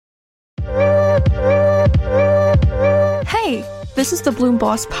This is the Bloom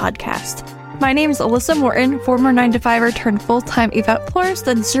Boss Podcast. My name is Alyssa Morton, former 9-to-5er turned full-time event florist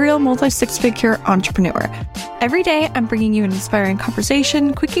and serial multi-six-figure entrepreneur. Every day, I'm bringing you an inspiring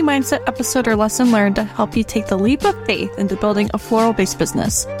conversation, quickie mindset episode, or lesson learned to help you take the leap of faith into building a floral-based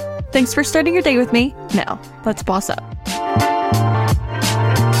business. Thanks for starting your day with me. Now, let's boss up.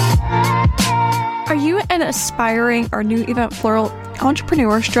 Are you an aspiring or new event floral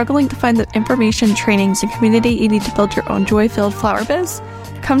entrepreneur struggling to find the information, trainings, and community you need to build your own joy-filled flower biz?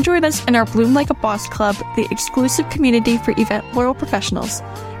 Come join us in our Bloom Like a Boss Club, the exclusive community for event floral professionals.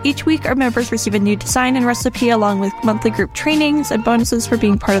 Each week, our members receive a new design and recipe along with monthly group trainings and bonuses for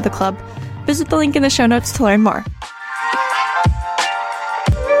being part of the club. Visit the link in the show notes to learn more.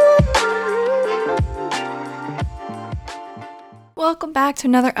 Welcome back to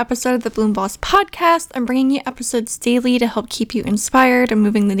another episode of the Bloom Boss Podcast. I'm bringing you episodes daily to help keep you inspired and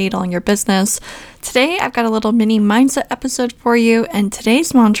moving the needle in your business. Today, I've got a little mini mindset episode for you, and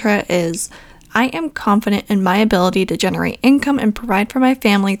today's mantra is, I am confident in my ability to generate income and provide for my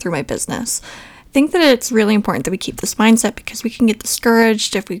family through my business. I think that it's really important that we keep this mindset because we can get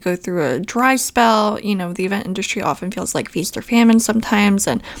discouraged if we go through a dry spell. You know, the event industry often feels like feast or famine sometimes,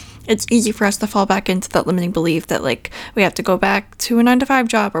 and it's easy for us to fall back into that limiting belief that like we have to go back to a 9-to-5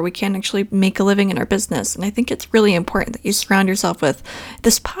 job or we can't actually make a living in our business. And I think it's really important that you surround yourself with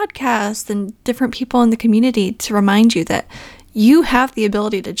this podcast and different people in the community to remind you that you have the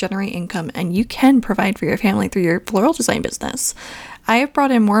ability to generate income and you can provide for your family through your floral design business. I have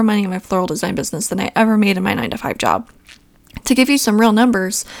brought in more money in my floral design business than I ever made in my 9-to-5 job. To give you some real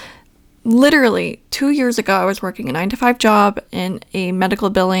numbers, literally 2 years ago, I was working a 9-to-5 job in a medical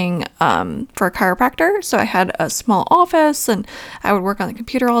billing for a chiropractor. So I had a small office and I would work on the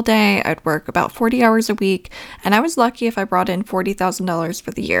computer all day. I'd work about 40 hours a week. And I was lucky if I brought in $40,000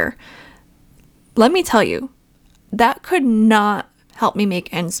 for the year. Let me tell you, that could not help me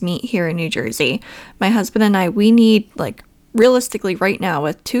make ends meet here in New Jersey. My husband and I, we need, like, realistically right now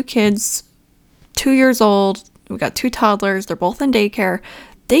with 2 kids, 2 years old, we got 2 toddlers, they're both in daycare.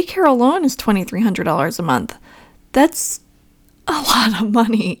 Daycare alone is $2,300 a month. That's a lot of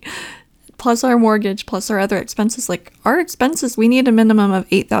money. Plus our mortgage, plus our other expenses. Like our expenses, we need a minimum of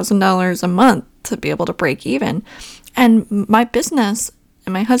 $8,000 a month to be able to break even. And my business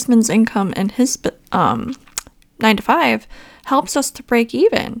and my husband's income and his 9-to-5 helps us to break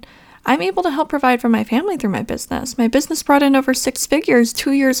even. I'm able to help provide for my family through my business. My business brought in over 6 figures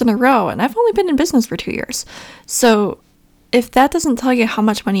 2 years in a row, and I've only been in business for 2 years. So if that doesn't tell you how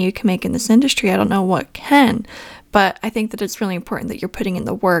much money you can make in this industry, I don't know what can. But I think that it's really important that you're putting in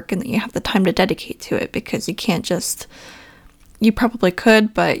the work and that you have the time to dedicate to it, because you can't just, you probably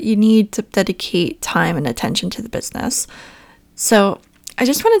could, but you need to dedicate time and attention to the business. So I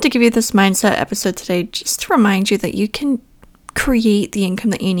just wanted to give you this mindset episode today just to remind you that you can create the income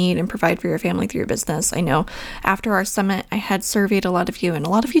that you need and provide for your family through your business. I know after our summit, I had surveyed a lot of you, and a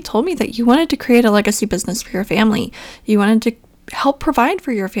lot of you told me that you wanted to create a legacy business for your family. You wanted to help provide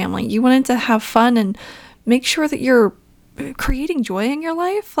for your family. You wanted to have fun and make sure that you're creating joy in your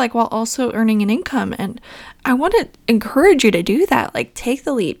life, like while also earning an income. And I want to encourage you to do that. Like, take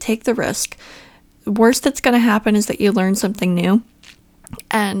the leap, take the risk. The worst that's going to happen is that you learn something new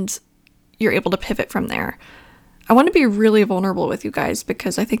and you're able to pivot from there. I want to be really vulnerable with you guys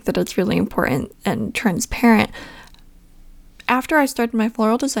because I think that it's really important and transparent. After I started my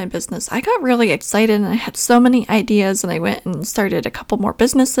floral design business, I got really excited and I had so many ideas, and I went and started a couple more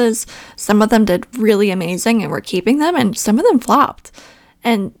businesses. Some of them did really amazing and we're keeping them, and some of them flopped.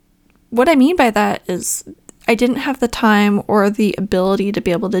 And what I mean by that is I didn't have the time or the ability to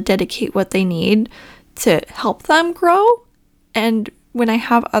be able to dedicate what they need to help them grow. And when I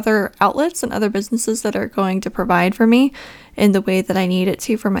have other outlets and other businesses that are going to provide for me in the way that I need it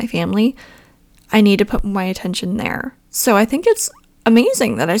to for my family, I need to put my attention there. So I think it's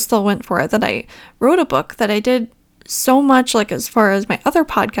amazing that I still went for it, that I wrote a book, that I did so much, like as far as my other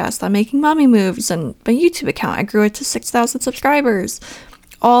podcast on making mommy moves and my YouTube account. I grew it to 6,000 subscribers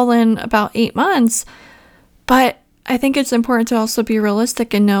all in about 8 months. But I think it's important to also be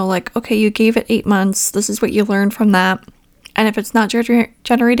realistic and know, like, okay, you gave it 8 months. This is what you learned from that. And if it's not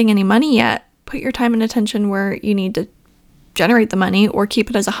generating any money yet, put your time and attention where you need to generate the money, or keep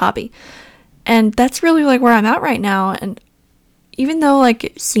it as a hobby. And that's really like where I'm at right now. And even though like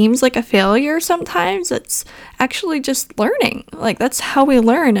it seems like a failure sometimes, it's actually just learning. Like that's how we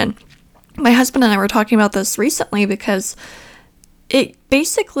learn. And my husband and I were talking about this recently because it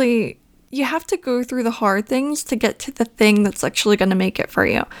basically, you have to go through the hard things to get to the thing that's actually going to make it for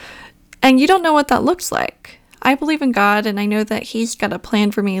you. And you don't know what that looks like. I believe in God, and I know that He's got a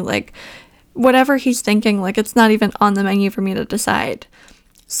plan for me. Like, whatever he's thinking, like it's not even on the menu for me to decide.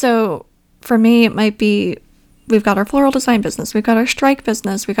 So for me, it might be, we've got our floral design business, we've got our strike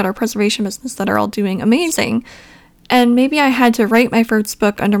business, we've got our preservation business that are all doing amazing. And maybe I had to write my first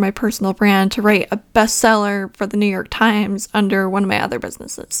book under my personal brand to write a bestseller for the New York Times under one of my other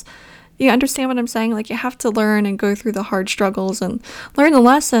businesses. You understand what I'm saying? Like, you have to learn and go through the hard struggles and learn the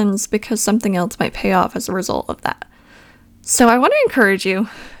lessons, because something else might pay off as a result of that. So I want to encourage you,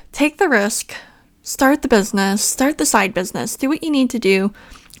 take the risk, start the business, start the side business, do what you need to do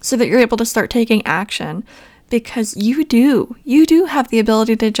so that you're able to start taking action, because you do have the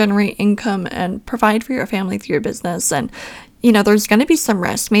ability to generate income and provide for your family through your business. And, there's going to be some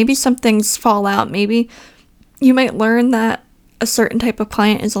risk. Maybe some things fall out. Maybe you might learn that a certain type of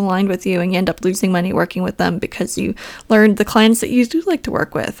client is aligned with you and you end up losing money working with them because you learned the clients that you do like to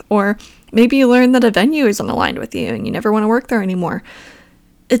work with. Or maybe you learn that a venue isn't aligned with you and you never want to work there anymore.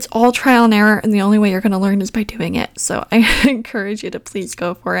 It's all trial and error, and the only way you're going to learn is by doing it. So I encourage you to please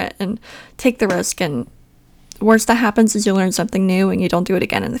go for it and take the risk. And the worst that happens is you learn something new and you don't do it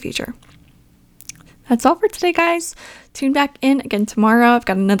again in the future. That's all for today, guys. Tune back in again tomorrow. I've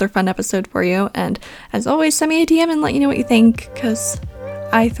got another fun episode for you. And as always, send me a DM and let you know what you think, because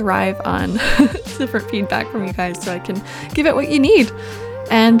I thrive on different feedback from you guys so I can give it what you need.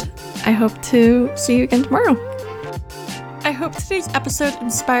 And I hope to see you again tomorrow. I hope today's episode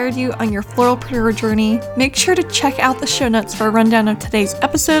inspired you on your floralpreneur journey. Make sure to check out the show notes for a rundown of today's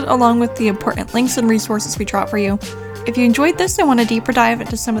episode, along with the important links and resources we drop for you. If you enjoyed this and want a deeper dive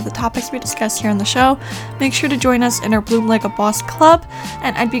into some of the topics we discuss here on the show, make sure to join us in our Bloom Like a Boss Club,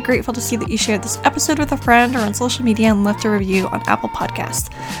 and I'd be grateful to see that you shared this episode with a friend or on social media and left a review on Apple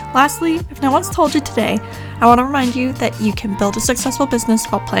Podcasts. Lastly, if no one's told you today, I want to remind you that you can build a successful business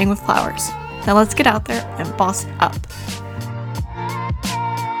while playing with flowers. Now let's get out there and boss up.